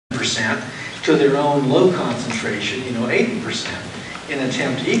20% to their own low concentration, 80%, in an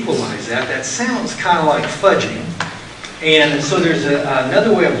attempt to equalize that. That sounds kind of like fudging. And so there's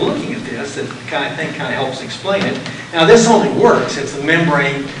another way of looking at this that I think kind of helps explain it. Now this only works if the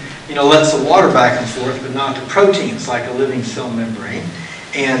membrane, lets the water back and forth, but not the proteins like a living cell membrane.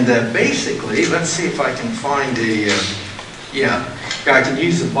 And basically, let's see if I can find I can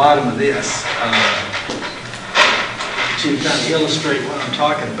use the bottom of this to kind of illustrate what I'm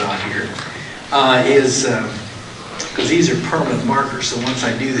talking about here. Because these are permanent markers, so once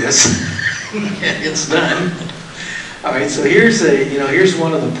I do this, it's done. All right, so here's here's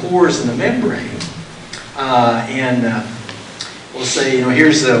one of the pores in the membrane, we'll say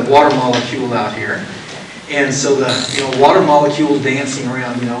here's the water molecule out here, and so the water molecule dancing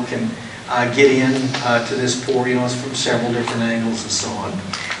around can get in to this pore it's from several different angles and so on.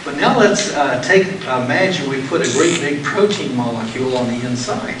 But now let's imagine we put a great big protein molecule on the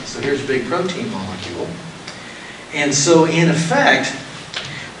inside. So here's a big protein molecule, and so in effect,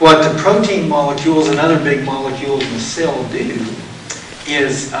 what the protein molecules and other big molecules in the cell do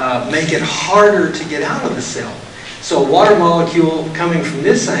is make it harder to get out of the cell. So a water molecule coming from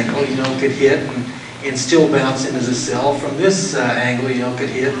this angle, could hit and still bounce into the cell. From this angle, could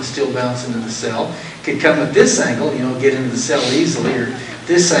hit and still bounce into the cell. Could come at this angle, get into the cell easily, or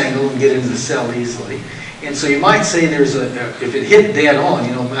this angle and get into the cell easily. And so you might say there's if it hit dead on,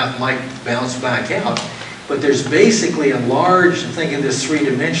 it might bounce back out. But there's basically a large, think of this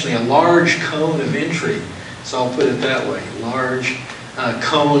three-dimensionally, a large cone of entry. So I'll put it that way, large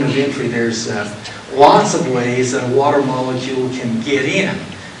cone of entry. There's lots of ways that a water molecule can get in.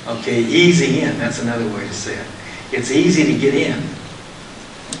 Okay, easy in, that's another way to say it. It's easy to get in.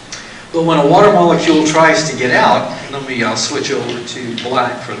 But when a water molecule tries to get out, I'll switch over to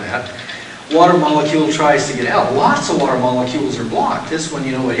black for that. Water molecule tries to get out. Lots of water molecules are blocked. This one,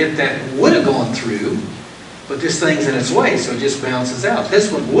 it hit that, would have gone through, but this thing's in its way, so it just bounces out.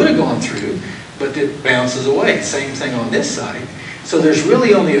 This one would have gone through, but it bounces away. Same thing on this side. So there's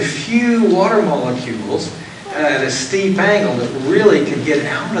really only a few water molecules at a steep angle that really could get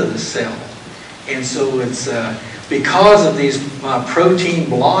out of the cell. And so it's because of these protein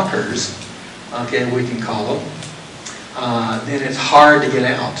blockers, okay, we can call them, then it's hard to get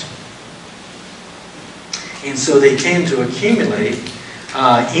out. And so they tend to accumulate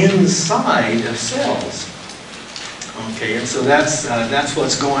inside of cells. Okay, and so that's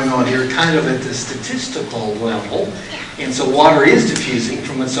what's going on here, kind of at the statistical level. And so water is diffusing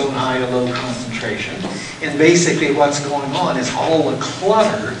from its own high to low concentration. And basically what's going on is all the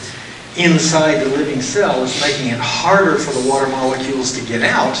clutter inside the living cell is making it harder for the water molecules to get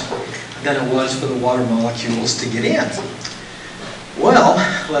out than it was for the water molecules to get in. Well,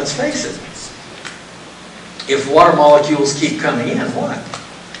 let's face it. If water molecules keep coming in, what?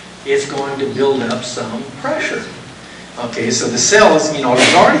 It's going to build up some pressure. Okay, so the cell is,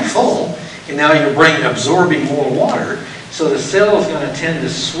 it's already full, and now you're absorbing more water, so the cell is going to tend to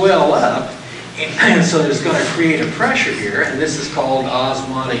swell up, and so it's going to create a pressure here, and this is called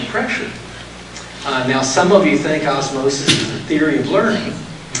osmotic pressure. Now, some of you think osmosis is a theory of learning.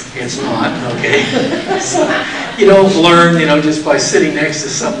 It's not, okay? So you don't learn, just by sitting next to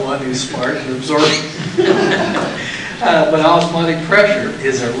someone who's smart and absorbing. But osmotic pressure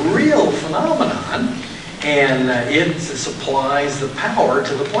is a real phenomenon. And it supplies the power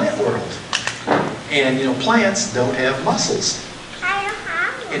to the plant world. And, plants don't have muscles.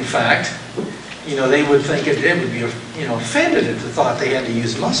 In fact, they would think it would be, offended if they thought they had to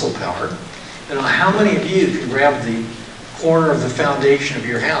use muscle power. How many of you can grab the corner of the foundation of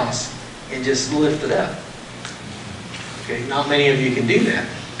your house and just lift it up? Okay, not many of you can do that.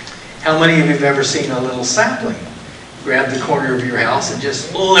 How many of you have ever seen a little sapling? Grab the corner of your house and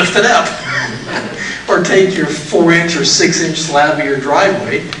just lift it up. Or take your 4-inch or 6-inch slab of your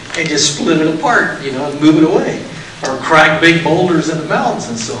driveway and just split it apart, and move it away. Or crack big boulders in the mountains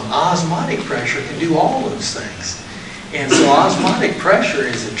and so on. Osmotic pressure can do all those things. And so osmotic pressure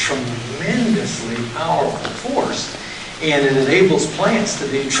is a tremendously powerful force. And it enables plants to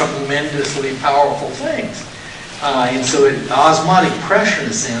do tremendously powerful things. And so osmotic pressure, in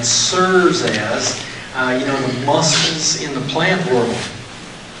a sense, serves as the muscles in the plant world.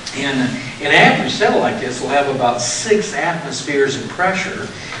 And an average cell like this will have about 6 atmospheres of pressure,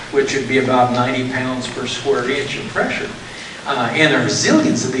 which would be about 90 pounds per square inch of pressure. And there are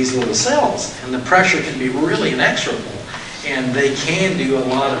zillions of these little cells, and the pressure can be really inexorable. And they can do a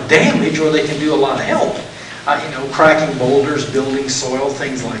lot of damage, or they can do a lot of help. Cracking boulders, building soil,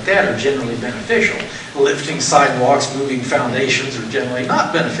 things like that are generally beneficial. Lifting sidewalks, moving foundations are generally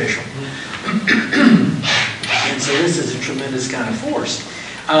not beneficial. And so this is a tremendous kind of force.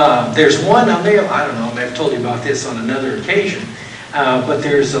 There's one, I don't know, I may have told you about this on another occasion, but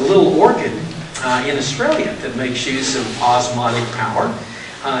there's a little orchid in Australia that makes use of osmotic power.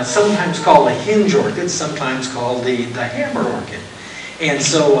 Sometimes called a hinge orchid, sometimes called the hammer orchid. And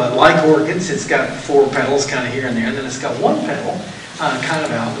so, like orchids, it's got 4 petals kind of here and there, and then it's got 1 petal kind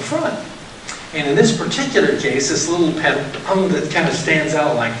of out in the front. And in this particular case, this little petal that kind of stands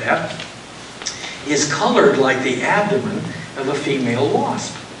out like that is colored like the abdomen of a female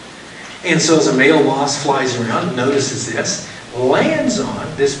wasp. And so as a male wasp flies around, notices this, lands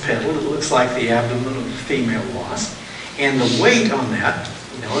on this petal that looks like the abdomen of a female wasp, and the weight on that,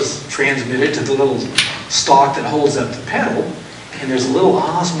 is transmitted to the little stalk that holds up the petal, and there's a little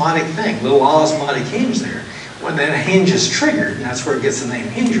osmotic thing, little osmotic hinge there. When that hinge is triggered, and that's where it gets the name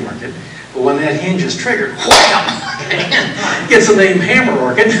hinge orchid, but when that hinge is triggered, wham, gets the name hammer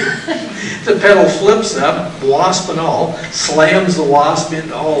orchid. The petal flips up, wasp and all, slams the wasp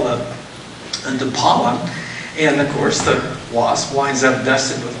into pollen, and of course the wasp winds up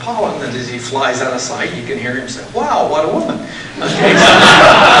dusted with pollen, and as he flies out of sight, you can hear him say, "Wow, what a woman." Okay, so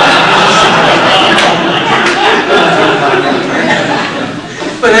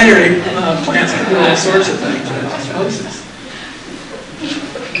but anyway, plants can do all sorts of things with osmosis.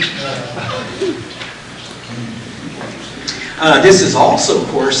 This is also, of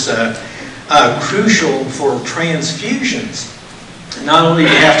course, crucial for transfusions. Not only do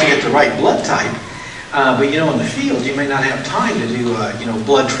you have to get the right blood type, but in the field you may not have time to do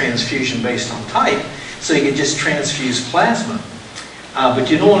blood transfusion based on type, so you can just transfuse plasma. But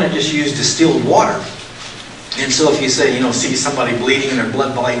you don't want to just use distilled water. And so if you say, see somebody bleeding and their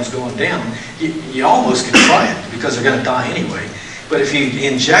blood volume's going down, you almost can try it because they're going to die anyway. But if you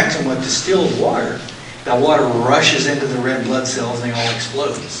inject them with distilled water, that water rushes into the red blood cells and they all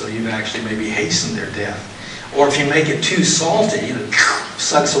explode. So you've actually maybe hastened their death. Or if you make it too salty, it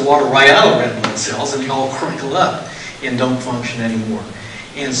sucks the water right out of red blood cells and they all crinkle up and don't function anymore.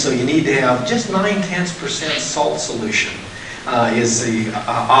 And so you need to have just 0.9% salt solution is the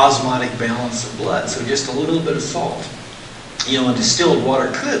osmotic balance of blood. So just a little bit of salt. And distilled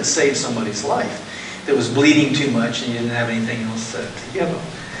water could save somebody's life that was bleeding too much and you didn't have anything else to give them.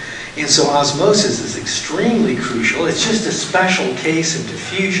 And so osmosis is extremely crucial. It's just a special case of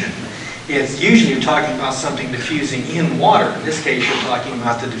diffusion. It's usually you're talking about something diffusing in water. In this case, you're talking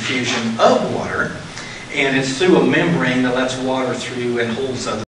about the diffusion of water, and it's through a membrane that lets water through and holds other